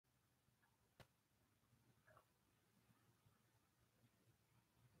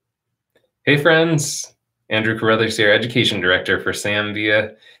Hey friends, Andrew Carruthers here, Education Director for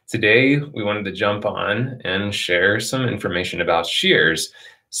Zambia. Today we wanted to jump on and share some information about shears,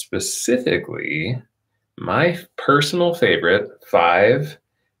 specifically my personal favorite 5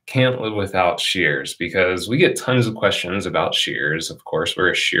 can't live without shears, because we get tons of questions about shears. Of course, we're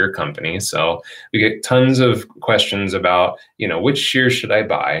a shear company, so we get tons of questions about, which shears should I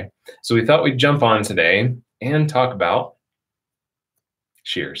buy? So we thought we'd jump on today and talk about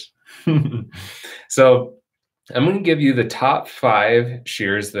shears. So I'm going to give you the top 5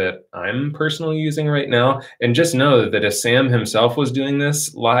 shears that I'm personally using right now. And just know that if Sam himself was doing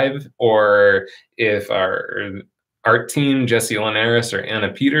this live, or if our art team, Jesse Linares or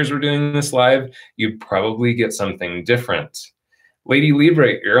Anna Peters, were doing this live, you'd probably get something different. Lady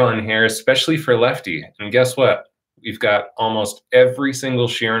Libre, you're on here, especially for lefty. And guess what? We've got almost every single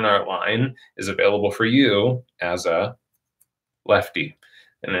shear in our line is available for you as a lefty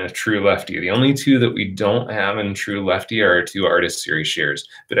and a true lefty. The only 2 that we don't have in true lefty are our 2 Artist Series shears,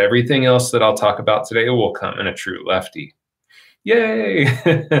 but everything else that I'll talk about today will come in a true lefty. Yay!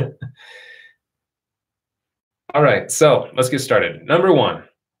 All right, so let's get started. Number 1,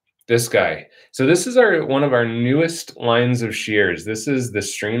 this guy. So this is one of our newest lines of shears. This is the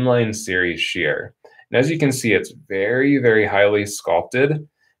Streamline series shear. And as you can see, it's very, very highly sculpted.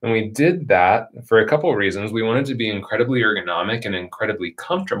 And we did that for a couple of reasons. We wanted to be incredibly ergonomic and incredibly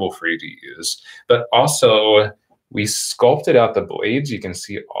comfortable for you to use, but also we sculpted out the blades. You can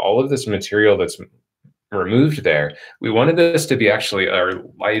see all of this material that's removed there. We wanted this to be actually our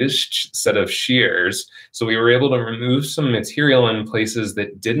lightest set of shears, so we were able to remove some material in places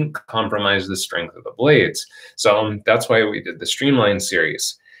that didn't compromise the strength of the blades. So that's why we did the Streamline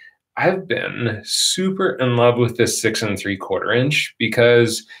series. I've been super in love with this 6 3/4 inch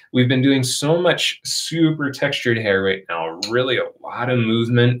because we've been doing so much super textured hair right now, really a lot of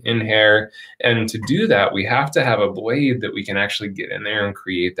movement in hair. And to do that, we have to have a blade that we can actually get in there and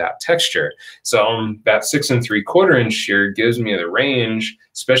create that texture. So that 6 3/4 inch shear gives me the range,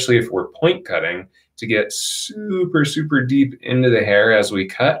 especially if we're point cutting, to get super, super deep into the hair as we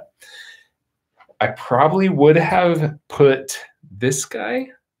cut. I probably would have put this guy,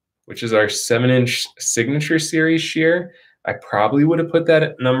 which is our 7-inch Signature Series shear. I probably would have put that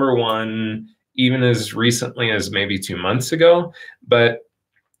at number 1 even as recently as maybe 2 months ago, but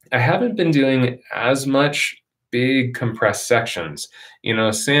I haven't been doing as much big compressed sections.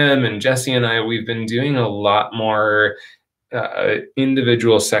 Sam and Jesse and I, we've been doing a lot more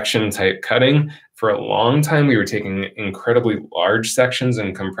individual section type cutting. For a long time, we were taking incredibly large sections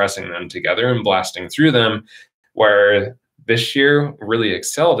and compressing them together and blasting through them, where this year really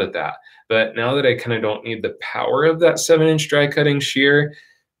excelled at that. But now that I kind of don't need the power of that 7-inch dry cutting shear,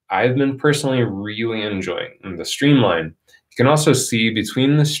 I've been personally really enjoying the Streamline. You can also see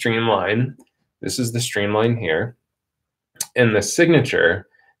between the Streamline, this is the Streamline here, and the Signature,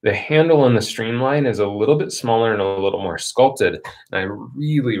 the handle on the Streamline is a little bit smaller and a little more sculpted. And I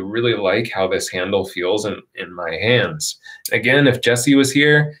really, really like how this handle feels in my hands. Again, if Jesse was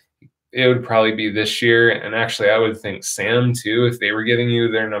here, it would probably be this year. And actually, I would think Sam too, if they were giving you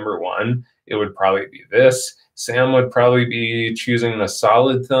their number 1, it would probably be this. Sam would probably be choosing the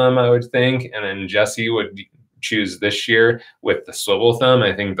solid thumb, I would think. And then Jesse would choose this shear with the swivel thumb.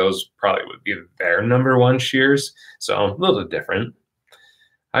 I think those probably would be their number 1 shears. So a little different.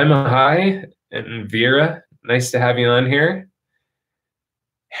 Hi, Mahai and Vera. Nice to have you on here.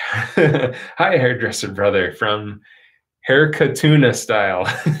 Hi, hairdresser brother from Haircutting Style.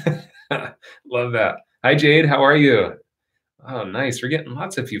 Love that. Hi, Jade. How are you? Oh, nice. We're getting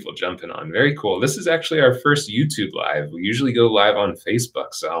lots of people jumping on. Very cool. This is actually our first YouTube live. We usually go live on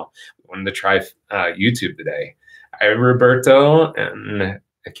Facebook, so we wanted to try YouTube today. Hi, Roberto and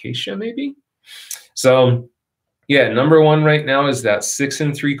Acacia, maybe? So, yeah, number 1 right now is that 6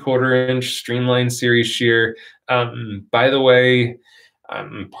 3/4 inch Streamline series shear. By the way,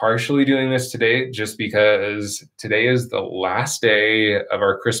 I'm partially doing this today just because today is the last day of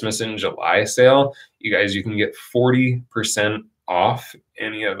our Christmas in July sale. You guys, you can get 40% off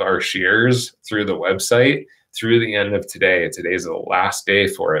any of our shears through the website through the end of today. Today's the last day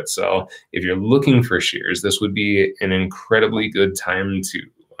for it. So if you're looking for shears, this would be an incredibly good time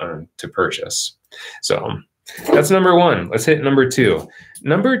to purchase. So that's number 1. Let's hit number 2.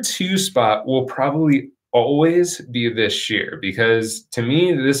 Number 2 spot will probably always be this shear, because to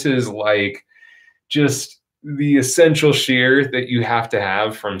me, this is like just the essential shear that you have to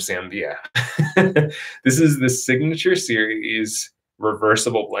have from Zambia. This is the Signature Series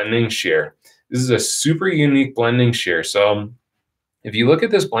Reversible Blending Shear. This is a super unique blending shear. So if you look at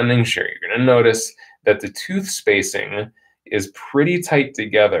this blending shear, you're going to notice that the tooth spacing is pretty tight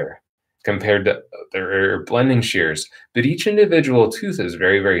together. compared to other blending shears, but each individual tooth is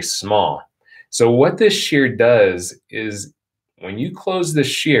very, very small. So what this shear does is when you close the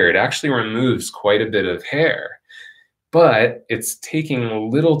shear, it actually removes quite a bit of hair, but it's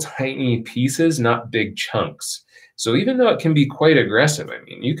taking little tiny pieces, not big chunks. So even though it can be quite aggressive, I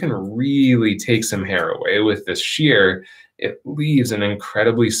mean, you can really take some hair away with this shear. It leaves an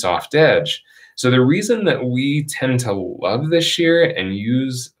incredibly soft edge. So the reason that we tend to love this shear and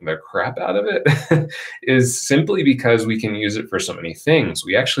use the crap out of it is simply because we can use it for so many things.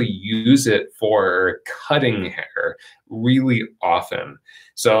 We actually use it for cutting hair really often.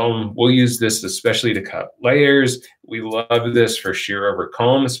 So we'll use this especially to cut layers. We love this for shear over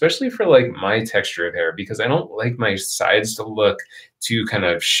comb, especially for like my texture of hair, because I don't like my sides to look too kind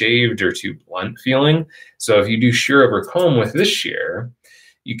of shaved or too blunt feeling. So if you do shear over comb with this shear,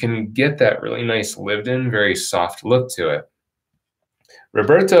 you can get that really nice lived in, very soft look to it.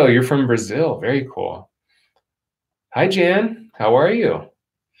 Roberto, you're from Brazil. Very cool. Hi, Jan. How are you?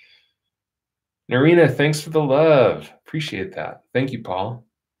 Narina, thanks for the love. Appreciate that. Thank you, Paul.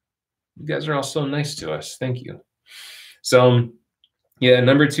 You guys are all so nice to us. Thank you. So yeah,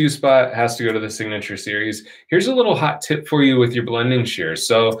 number 2 spot has to go to the Signature Series. Here's a little hot tip for you with your blending shear.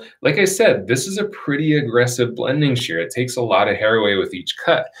 So like I said, this is a pretty aggressive blending shear. It takes a lot of hair away with each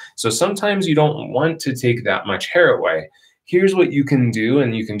cut. So sometimes you don't want to take that much hair away. Here's what you can do,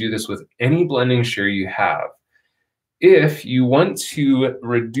 and you can do this with any blending shear you have. If you want to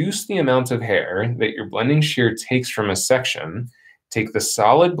reduce the amount of hair that your blending shear takes from a section, take the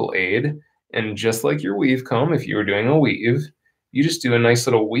solid blade, and just like your weave comb, if you were doing a weave, you just do a nice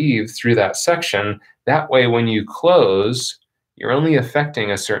little weave through that section. That way, when you close, you're only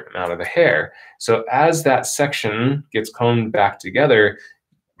affecting a certain amount of the hair. So as that section gets combed back together,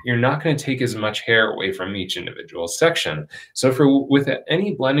 you're not going to take as much hair away from each individual section. So with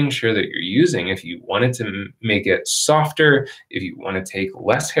any blending shear that you're using, if you wanted to make it softer, if you want to take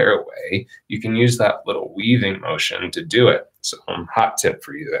less hair away, you can use that little weaving motion to do it. So hot tip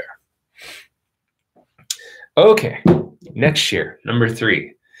for you there. Okay, next shear, number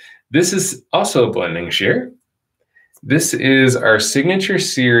 3. This is also a blending shear. This is our Signature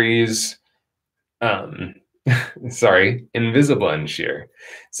Series, InvisiBlend shear.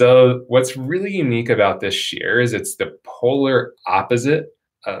 So what's really unique about this shear is it's the polar opposite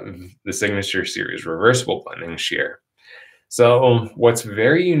of the Signature Series Reversible blending shear. So what's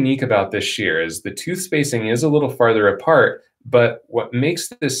very unique about this shear is the tooth spacing is a little farther apart, but what makes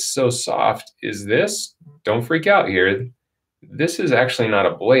this so soft is this. Don't freak out here. This is actually not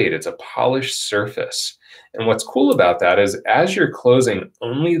a blade, it's a polished surface. And what's cool about that is as you're closing,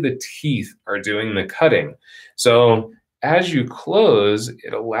 only the teeth are doing the cutting. So as you close,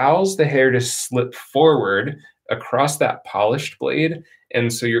 it allows the hair to slip forward across that polished blade.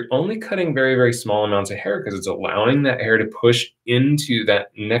 And so you're only cutting very, very small amounts of hair because it's allowing that hair to push into that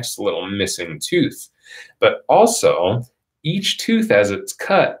next little missing tooth. But also, each tooth as it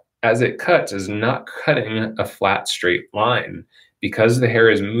cuts is not cutting a flat straight line. Because the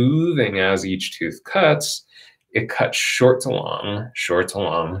hair is moving as each tooth cuts, it cuts short to long, short to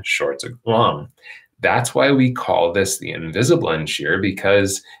long, short to long. That's why we call this the InvisiBlend shear,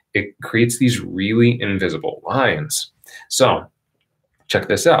 because it creates these really invisible lines. So check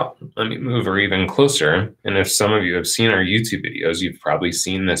this out. Let me move her even closer. And if some of you have seen our YouTube videos, you've probably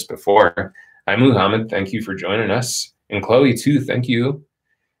seen this before. Hi, Muhammad. Thank you for joining us. And Chloe, too. Thank you.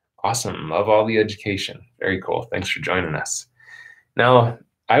 Awesome. Love all the education. Very cool. Thanks for joining us. Now,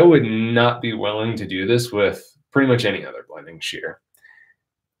 I would not be willing to do this with pretty much any other blending shear.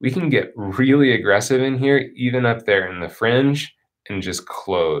 We can get really aggressive in here, even up there in the fringe, and just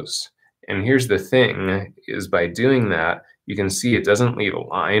close. And here's the thing, is by doing that, you can see it doesn't leave a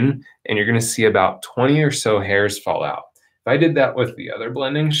line, and you're going to see about 20 or so hairs fall out. If I did that with the other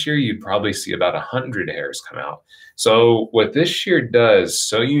blending shear, you'd probably see about 100 hairs come out. So what this shear does,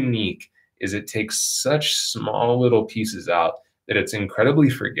 so unique, is it takes such small little pieces out that it's incredibly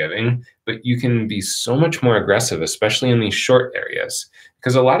forgiving, but you can be so much more aggressive, especially in these short areas.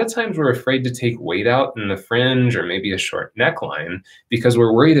 Because a lot of times we're afraid to take weight out in the fringe or maybe a short neckline because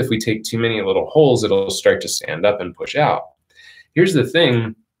we're worried if we take too many little holes, it'll start to stand up and push out. Here's the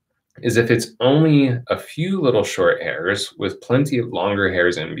thing, is if it's only a few little short hairs with plenty of longer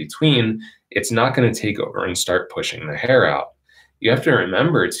hairs in between, it's not going to take over and start pushing the hair out. You have to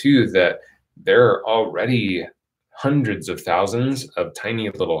remember too that there are already hundreds of thousands of tiny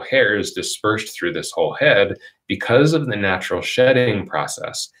little hairs dispersed through this whole head because of the natural shedding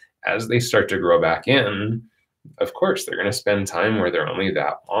process. As they start to grow back in, of course, they're going to spend time where they're only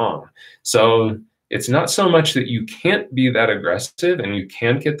that long. So It's not so much that you can't be that aggressive and you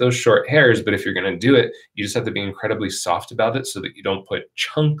can't get those short hairs, but if you're going to do it, you just have to be incredibly soft about it so that you don't put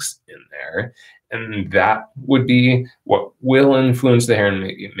chunks in there. And that would be what will influence the hair and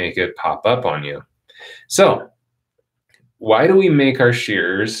make it pop up on you. So why do we make our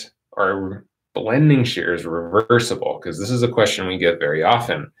shears, our blending shears, reversible? Because this is a question we get very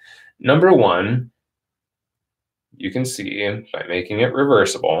often. Number one, you can see by making it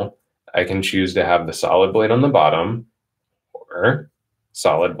reversible, I can choose to have the solid blade on the bottom or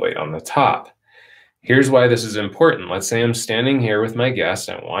solid blade on the top. Here's why this is important. Let's say I'm standing here with my guest.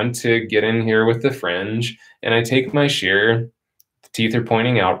 I want to get in here with the fringe, and I take my shear. The teeth are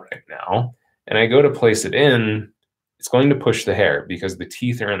pointing out right now, and I go to place it in. It's going to push the hair because the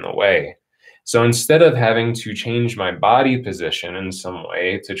teeth are in the way. So instead of having to change my body position in some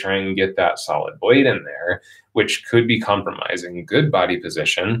way to try and get that solid blade in there, which could be compromising good body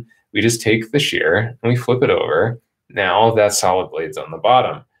position, we just take the shear and we flip it over. Now that solid blade's on the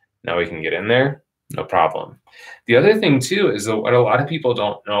bottom. Now we can get in there, no problem. The other thing too is that what a lot of people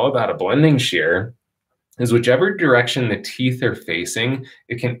don't know about a blending shear is whichever direction the teeth are facing,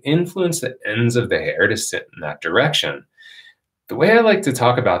 it can influence the ends of the hair to sit in that direction. The way I like to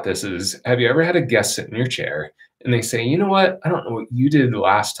talk about this is, have you ever had a guest sit in your chair and they say, you know what, I don't know what you did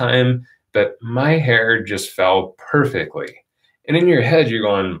last time, but my hair just fell perfectly. And in your head, you're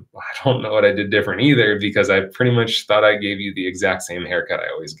going, well, I don't know what I did different either, because I pretty much thought I gave you the exact same haircut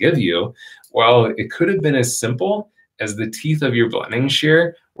I always give you. Well, it could have been as simple as the teeth of your blending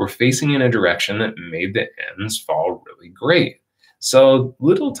shear were facing in a direction that made the ends fall really great. So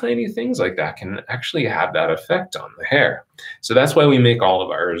little tiny things like that can actually have that effect on the hair. So that's why we make all of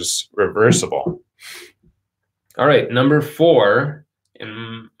ours reversible. All right, number 4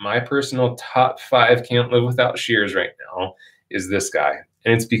 in my personal top 5 can't live without shears right now is this guy.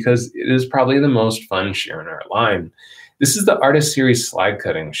 And it's because it is probably the most fun shear in our line. This is the Artist Series slide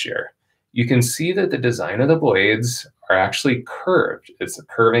cutting shear. You can see that the design of the blades are actually curved. It's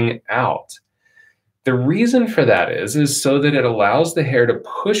curving out. The reason for that is so that it allows the hair to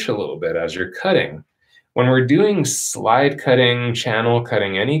push a little bit as you're cutting. When we're doing slide cutting, channel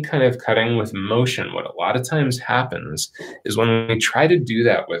cutting, any kind of cutting with motion, what a lot of times happens is when we try to do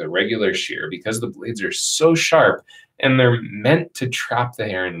that with a regular shear, because the blades are so sharp and they're meant to trap the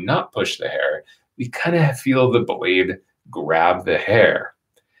hair and not push the hair, we kind of feel the blade grab the hair.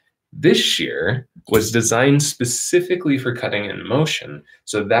 This shear was designed specifically for cutting in motion,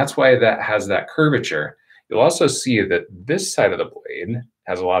 so that's why that has that curvature. You'll also see that this side of the blade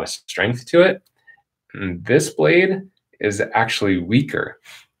has a lot of strength to it, and this blade is actually weaker.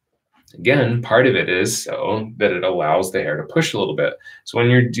 Again, part of it is so that it allows the hair to push a little bit. So when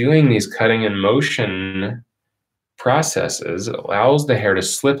you're doing these cutting in motion processes, it allows the hair to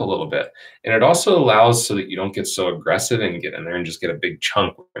slip a little bit. And it also allows so that you don't get so aggressive and get in there and just get a big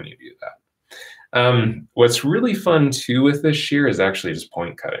chunk when you do that. What's really fun too with this shear is actually just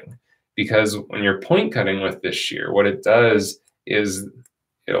point cutting, because when you're point cutting with this shear, what it does is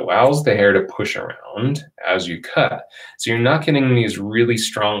it allows the hair to push around as you cut. So you're not getting these really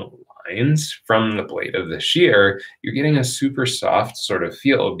strong lines from the blade of the shear. You're getting a super soft sort of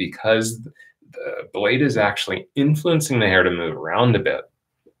feel because the blade is actually influencing the hair to move around a bit.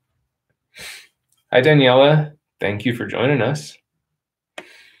 Hi, Daniela. Thank you for joining us.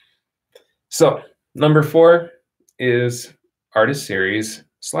 So number 4 is Artist Series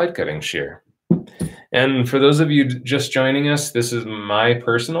slide cutting shear. And for those of you just joining us, this is my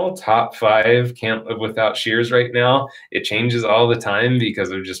personal top 5 can't live without shears right now. It changes all the time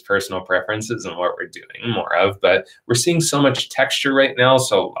because of just personal preferences and what we're doing more of, but we're seeing so much texture right now.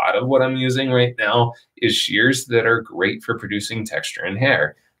 So a lot of what I'm using right now is shears that are great for producing texture in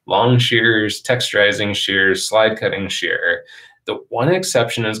hair. Long shears, texturizing shears, slide cutting shear. The one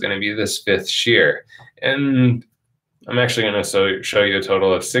exception is going to be this 5th shear. And I'm actually going to show you a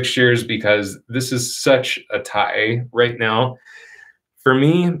total of 6 shears because this is such a tie right now. For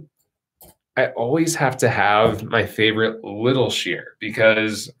me, I always have to have my favorite little shear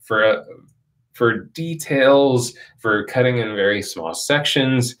because for details, for cutting in very small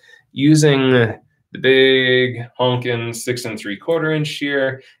sections, using the big honkin' 6 3/4 inch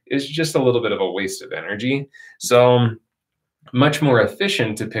shear is just a little bit of a waste of energy. So much more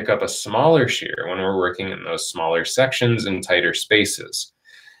efficient to pick up a smaller shear when we're working in those smaller sections and tighter spaces.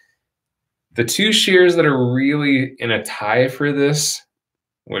 The 2 shears that are really in a tie for this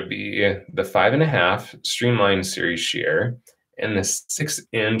would be the 5.5 Streamline Series shear and the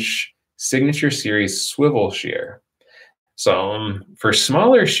 6-inch Signature Series Swivel shear. So for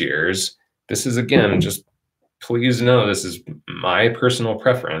smaller shears, this is, again, just please know this is my personal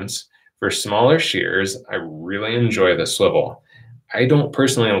preference. For smaller shears, I really enjoy the swivel. I don't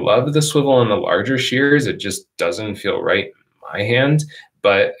personally love the swivel on the larger shears. It just doesn't feel right in my hand.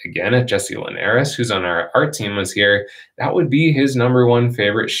 But again, if Jesse Linares, who's on our art team, was here, that would be his #1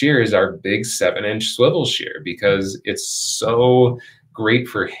 favorite shear, is our big 7-inch swivel shear, because it's so great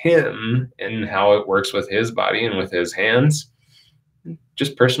for him and how it works with his body and with his hands.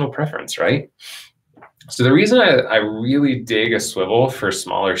 Just personal preference, right? So the reason I really dig a swivel for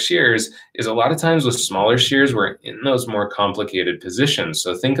smaller shears is a lot of times with smaller shears, we're in those more complicated positions.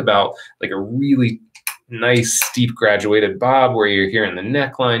 So think about like a really nice steep graduated bob where you're here in the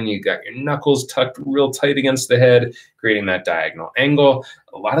neckline, you got your knuckles tucked real tight against the head, creating that diagonal angle.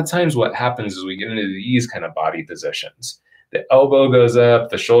 A lot of times what happens is we get into these kind of body positions. The elbow goes up,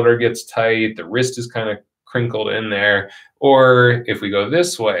 the shoulder gets tight, the wrist is kind of crinkled in there. Or if we go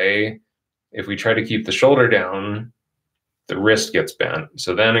this way, if we try to keep the shoulder down, the wrist gets bent.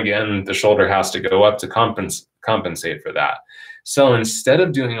 So then again, the shoulder has to go up to compensate for that. So instead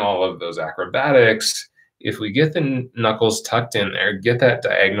of doing all of those acrobatics, if we get the knuckles tucked in there, get that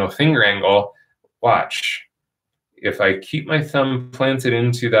diagonal finger angle, watch. If I keep my thumb planted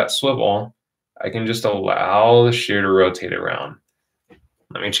into that swivel, I can just allow the shear to rotate around.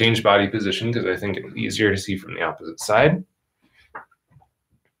 Let me change body position because I think it's easier to see from the opposite side.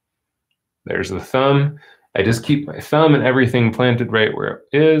 There's the thumb. I just keep my thumb and everything planted right where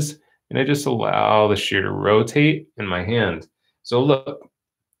it is, and I just allow the shear to rotate in my hand. So look,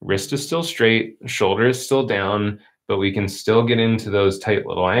 wrist is still straight, shoulder is still down, but we can still get into those tight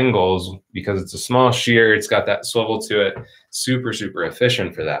little angles because it's a small shear. It's got that swivel to it. Super, super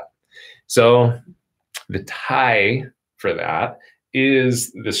efficient for that. So the tie for that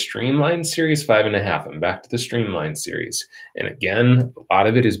is the Streamline Series 5.5. I'm back to the Streamline series. And again, a lot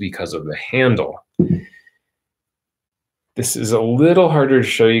of it is because of the handle. This is a little harder to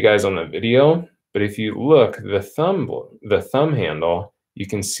show you guys on the video, but if you look, the thumb handle, you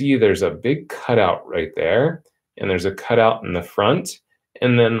can see there's a big cutout right there, and there's a cutout in the front,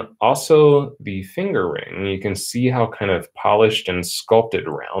 and then also the finger ring. You can see how kind of polished and sculpted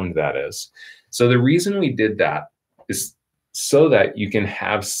round that is. So the reason we did that is so that you can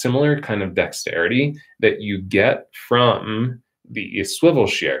have similar kind of dexterity that you get from the swivel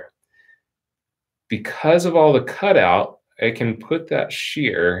shear. Because of all the cutout, I can put that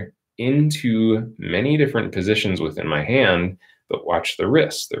shear into many different positions within my hand, but watch the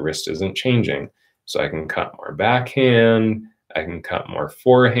wrist. The wrist isn't changing. So I can cut more backhand, I can cut more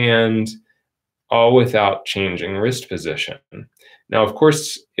forehand, all without changing wrist position. Now, of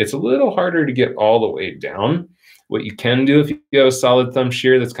course, it's a little harder to get all the way down. What you can do if you have a solid thumb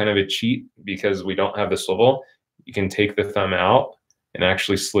shear, that's kind of a cheat because we don't have the swivel, you can take the thumb out and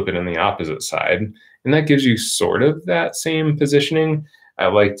actually slip it in the opposite side. And that gives you sort of that same positioning. I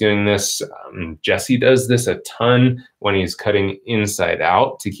like doing this. Jesse does this a ton when he's cutting inside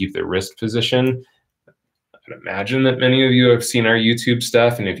out to keep the wrist position. I'd imagine that many of you have seen our YouTube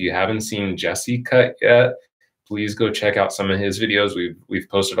stuff, and if you haven't seen Jesse cut yet, please go check out some of his videos. We've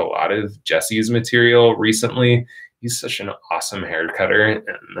posted a lot of Jesse's material recently. He's such an awesome hair cutter,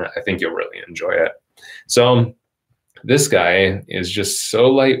 and I think you'll really enjoy it. So this guy is just so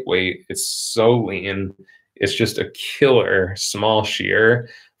lightweight. It's so lean. It's just a killer small shear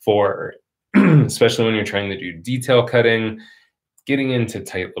for, especially when you're trying to do detail cutting, getting into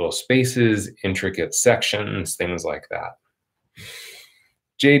tight little spaces, intricate sections, things like that.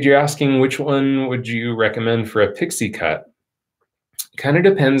 Jade, you're asking which one would you recommend for a pixie cut? Kind of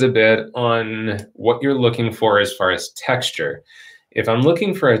depends a bit on what you're looking for as far as texture. If I'm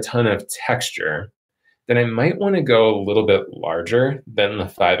looking for a ton of texture, then I might want to go a little bit larger than the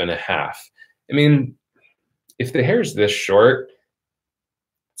 5.5. I mean, if the hair is this short,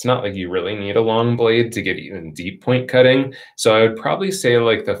 it's not like you really need a long blade to get even deep point cutting. So I would probably say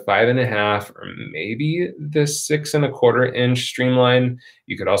like the 5.5 or maybe the 6.25 inch Streamline.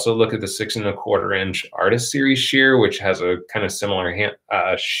 You could also look at the 6.25 inch Artist Series shear, which has a kind of similar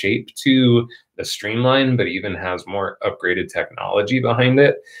shape to the Streamline, but even has more upgraded technology behind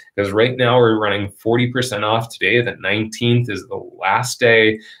it. Because right now we're running 40% off today. The 19th is the last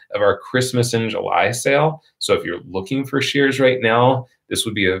day of our Christmas in July sale. So if you're looking for shears right now, this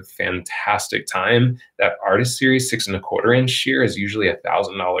would be a fantastic time. That Artist Series 6.25 inch shear is usually a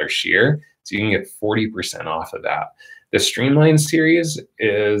 $1,000 shear, so you can get 40% off of that. The Streamline series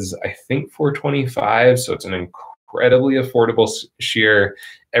is, I think, $425, so it's an incredibly affordable shear.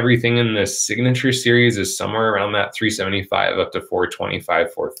 Everything in this Signature series is somewhere around that $375 up to $425,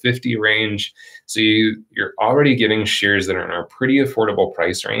 $450 range. So you're already getting shears that are in a pretty affordable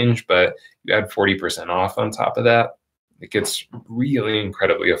price range, but you add 40% off on top of that. It gets really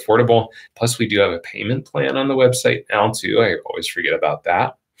incredibly affordable. Plus, we do have a payment plan on the website now too. I always forget about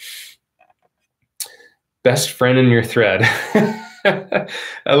that. Best friend in your thread.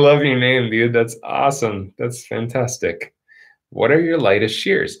 I love your name, dude. That's awesome. That's fantastic. What are your lightest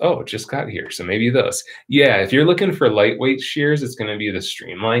shears? Oh, just got here, so maybe those. Yeah, if you're looking for lightweight shears, it's going to be the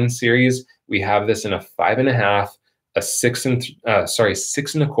Streamline series. We have this in a 5.5, a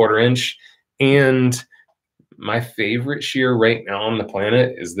 6.25 inch, and my favorite shear right now on the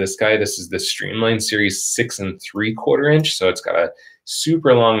planet is this guy. This is the Streamline series 6.75 inch, so it's got a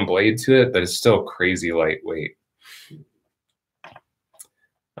super long blade to it, but it's still crazy lightweight.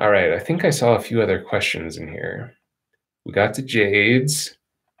 All right, I think I saw a few other questions in here. We got to Jade's.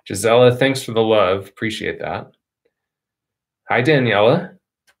 Gisela, thanks for the love. Appreciate that. Hi, Daniela.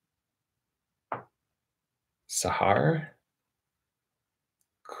 Sahar.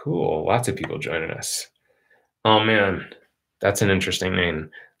 Cool. Lots of people joining us. Oh, man. That's an interesting name.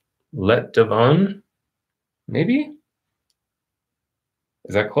 Let Devon? Maybe?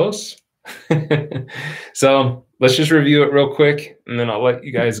 Is that close? So let's just review it real quick, and then I'll let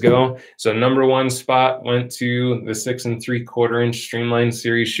you guys go. So #1 spot went to the 6.75 inch Streamline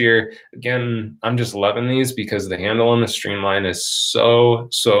series shear. Again, I'm just loving these because the handle on the Streamline is so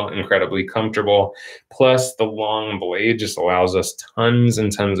incredibly comfortable. Plus, the long blade just allows us tons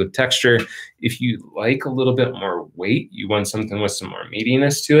and tons of texture. If you like a little bit more weight, you want something with some more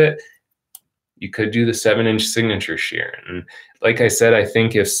meatiness to it, you could do the 7-inch signature shear. And like I said, I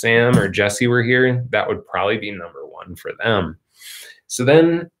think if Sam or Jesse were here, that would probably be #1 for them. So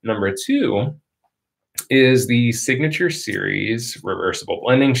then #2 is the Signature Series Reversible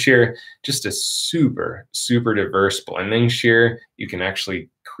Blending Shear. Just a super diverse blending shear. You can actually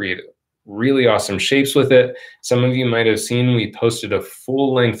create really awesome shapes with it. Some of you might have seen we posted a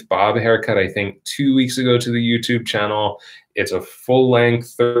full-length bob haircut, I think 2 weeks ago to the YouTube channel. It's a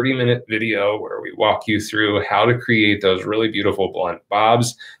full-length 30-minute video where we walk you through how to create those really beautiful blunt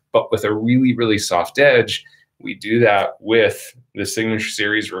bobs, but with a really soft edge. We do that with the Signature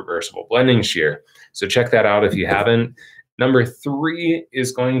Series Reversible Blending Shear. So check that out if you haven't. #3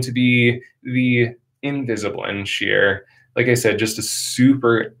 is going to be the InvisiBlend shear. Like I said, just a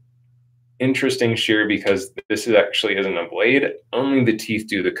super interesting shear because this actually isn't a blade, only the teeth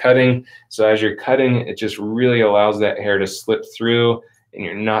do the cutting. So as you're cutting, it just really allows that hair to slip through and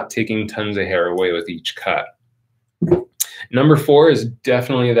you're not taking tons of hair away with each cut. #4 is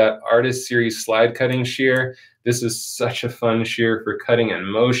definitely that Artist Series slide cutting shear. This is such a fun shear for cutting in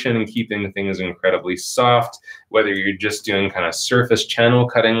motion and keeping things incredibly soft, whether you're just doing kind of surface channel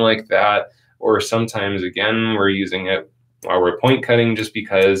cutting like that, or sometimes, again, we're using it while we're point cutting just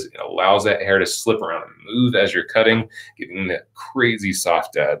because it allows that hair to slip around and move as you're cutting, giving that crazy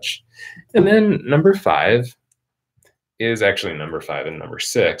soft edge. And then #5 is actually #5 and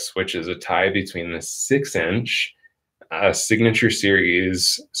 #6, which is a tie between the 6-inch Signature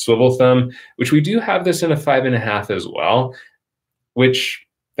Series Swivel Thumb, which we do have this in a 5.5 as well, which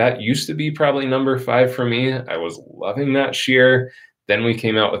that used to be probably #5 for me. I was loving that shear. Then we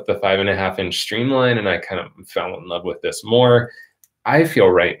came out with the 5.5-inch Streamline, and I kind of fell in love with this more. I feel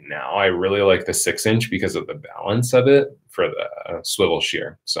right now I really like the 6-inch because of the balance of it for the swivel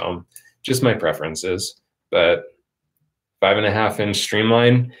shear. So just my preferences, but 5.5-inch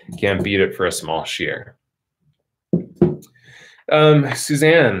Streamline, can't beat it for a small shear.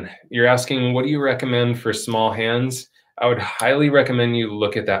 Suzanne, you're asking, what do you recommend for small hands? I would highly recommend you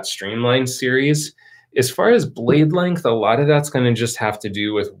look at that Streamline series. As far as blade length, a lot of that's going to just have to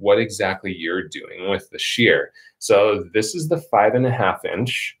do with what exactly you're doing with the shear. So this is the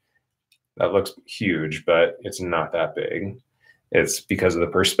 5.5-inch. That looks huge, but it's not that big. It's because of the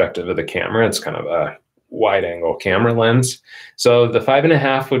perspective of the camera. It's kind of a wide angle camera lens. So the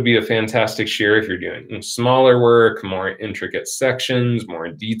 5.5 would be a fantastic shear if you're doing smaller work, more intricate sections, more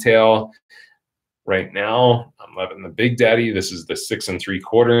detail. Right now, I'm loving the Big Daddy. This is the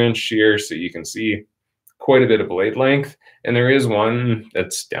 6.75-inch shear, so you can see quite a bit of blade length. And there is one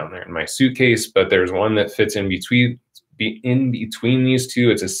that's down there in my suitcase, but there's one that fits in between these two.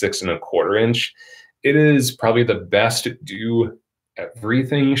 It's a 6.25-inch. It is probably the best do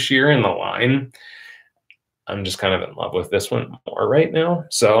everything shear in the line. I'm just kind of in love with this one more right now.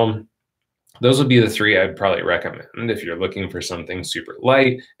 So those would be the 3 I'd probably recommend if you're looking for something super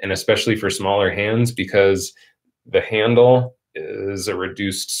light, and especially for smaller hands, because the handle is a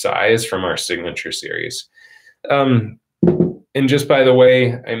reduced size from our Signature Series. And just by the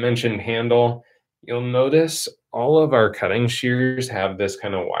way, I mentioned handle. You'll notice all of our cutting shears have this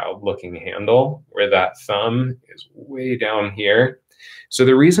kind of wild looking handle where that thumb is way down here. So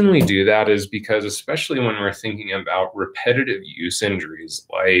the reason we do that is because, especially when we're thinking about repetitive use injuries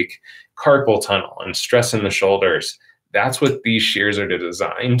like carpal tunnel and stress in the shoulders, that's what these shears are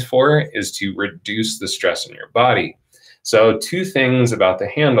designed for, is to reduce the stress in your body. So two things about the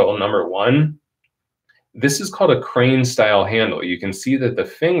handle. Number one, this is called a crane style handle. You can see that the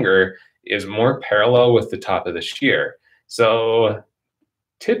finger is more parallel with the top of the shear. So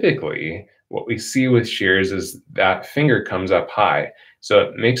typically what we see with shears is that finger comes up high. So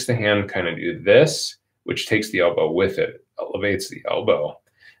it makes the hand kind of do this, which takes the elbow with it, elevates the elbow.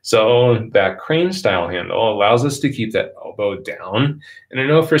 So that crane style handle allows us to keep that elbow down. And I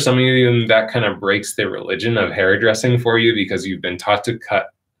know for some of you that kind of breaks the religion of hairdressing for you, because you've been taught to cut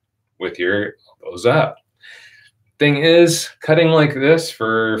with your elbows up. Thing is, cutting like this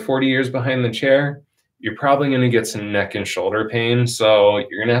for 40 years behind the chair, you're probably going to get some neck and shoulder pain. So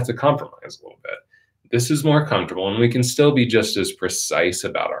you're going to have to compromise a little bit. This is more comfortable, and we can still be just as precise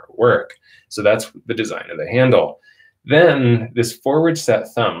about our work. So that's the design of the handle. Then this forward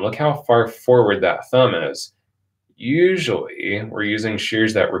set thumb, look how far forward that thumb is. Usually we're using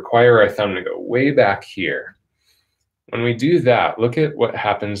shears that require our thumb to go way back here. When we do that, look at what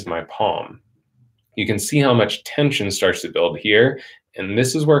happens to my palm. You can see how much tension starts to build here. And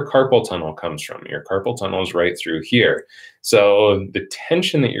this is where carpal tunnel comes from. Your carpal tunnel is right through here. So the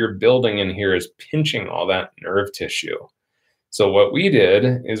tension that you're building in here is pinching all that nerve tissue. So what we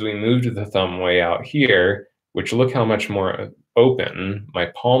did is we moved the thumb way out here, which look how much more open my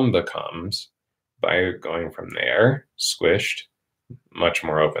palm becomes by going from there, squished, much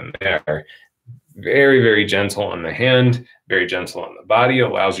more open there. Very, very gentle on the hand, very gentle on the body,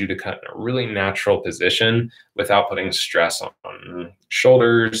 allows you to cut in a really natural position without putting stress on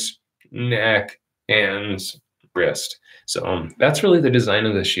shoulders, neck, hands, wrist. So that's really the design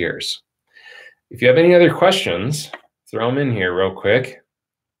of the shears. If you have any other questions, throw them in here real quick.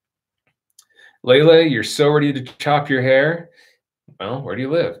 Layla, you're so ready to chop your hair. Well, where do you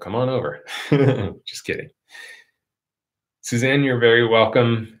live? Come on over. Just kidding. Suzanne, you're very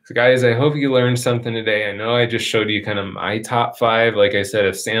welcome. So guys, I hope you learned something today. I know I just showed you kind of my top 5. Like I said,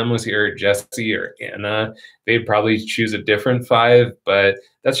 if Sam was here, or Jesse or Anna, they'd probably choose a different 5, but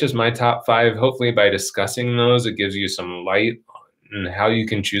that's just my top 5. Hopefully by discussing those, it gives you some light on how you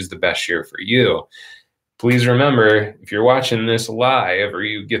can choose the best shear for you. Please remember, if you're watching this live, or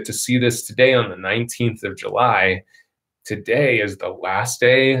you get to see this today on the 19th of July, today is the last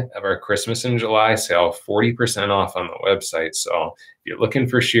day of our Christmas in July sale, 40% off on the website. So if you're looking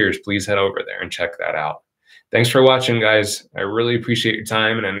for shears, please head over there and check that out. Thanks for watching, guys. I really appreciate your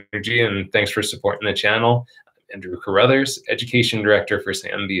time and energy, and thanks for supporting the channel. I'm Andrew Carruthers, Education Director for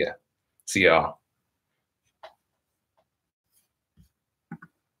Zambia. See y'all.